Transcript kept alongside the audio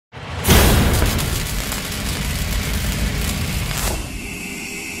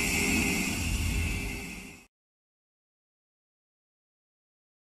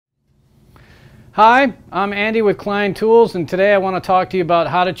Hi, I'm Andy with Klein Tools, and today I want to talk to you about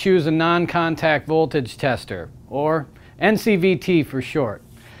how to choose a non-contact voltage tester, or NCVT for short.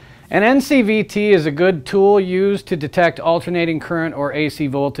 An NCVT is a good tool used to detect alternating current or AC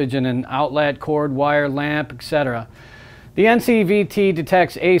voltage in an outlet, cord, wire, lamp, etc. The NCVT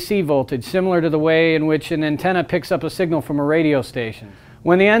detects AC voltage, similar to the way in which an antenna picks up a signal from a radio station.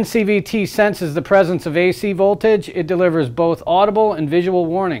 When the NCVT senses the presence of AC voltage, it delivers both audible and visual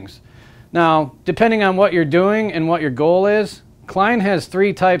warnings. Now, depending on what you're doing and what your goal is, Klein has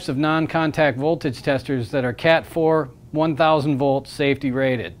three types of non-contact voltage testers that are Cat 4, 1000 volts safety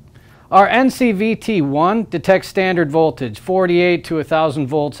rated. Our NCVT-1 detects standard voltage, 48 to 1000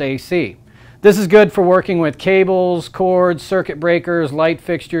 volts AC. This is good for working with cables, cords, circuit breakers, light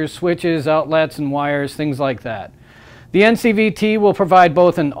fixtures, switches, outlets, and wires, things like that. The NCVT will provide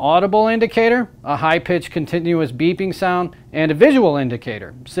both an audible indicator, a high-pitched continuous beeping sound, and a visual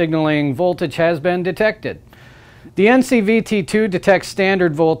indicator, signaling voltage has been detected. The NCVT-2 detects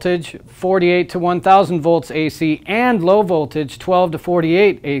standard voltage, 48 to 1000 volts AC, and low voltage, 12 to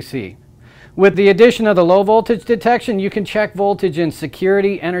 48 AC. With the addition of the low voltage detection, you can check voltage in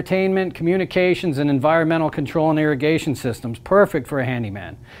security, entertainment, communications, and environmental control and irrigation systems. Perfect for a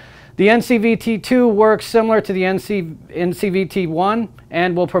handyman. The NCVT-2 works similar to the NCVT-1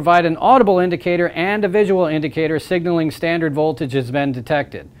 and will provide an audible indicator and a visual indicator signaling standard voltage has been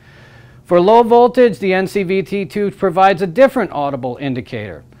detected. For low voltage, the NCVT-2 provides a different audible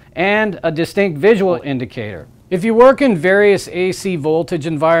indicator and a distinct visual indicator. If you work in various AC voltage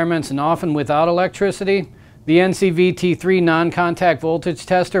environments and often without electricity, the NCVT-3 non-contact voltage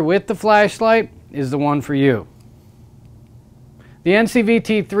tester with the flashlight is the one for you. The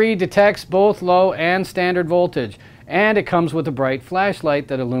NCVT-3 detects both low and standard voltage, and it comes with a bright flashlight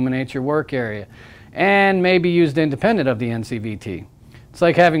that illuminates your work area and may be used independent of the NCVT. It's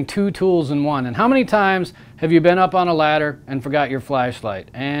like having two tools in one. And how many times have you been up on a ladder and forgot your flashlight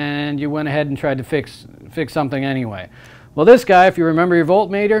and you went ahead and tried to fix something anyway? Well, this guy, if you remember your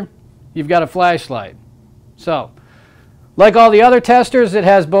voltmeter, you've got a flashlight. So, like all the other testers, it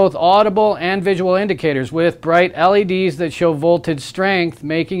has both audible and visual indicators with bright LEDs that show voltage strength,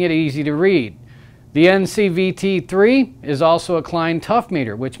 making it easy to read. The NCVT-3 is also a Klein tough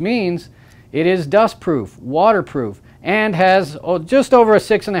meter, which means it is dustproof, waterproof, and has just over a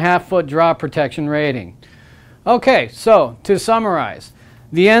 6.5 foot drop protection rating. Okay, so to summarize,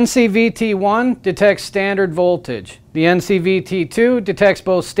 the NCVT-1 detects standard voltage. The NCVT-2 detects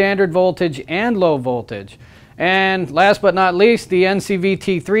both standard voltage and low voltage. And last but not least, the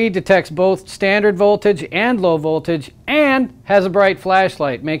NCVT-3 detects both standard voltage and low voltage and has a bright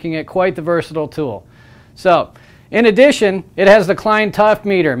flashlight, making it quite the versatile tool. So, in addition, it has the Klein Tough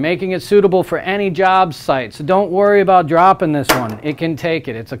Meter, making it suitable for any job site. So don't worry about dropping this one. It can take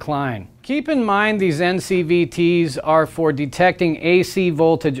it. It's a Klein. Keep in mind these NCVTs are for detecting AC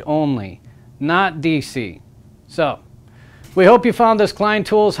voltage only, not DC. So, we hope you found this Klein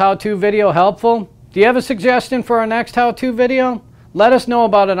Tools how-to video helpful. Do you have a suggestion for our next how-to video? Let us know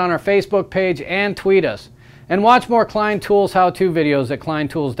about it on our Facebook page and tweet us. And watch more Klein Tools how-to videos at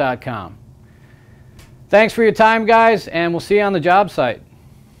kleintools.com. Thanks for your time, guys, and we'll see you on the job site.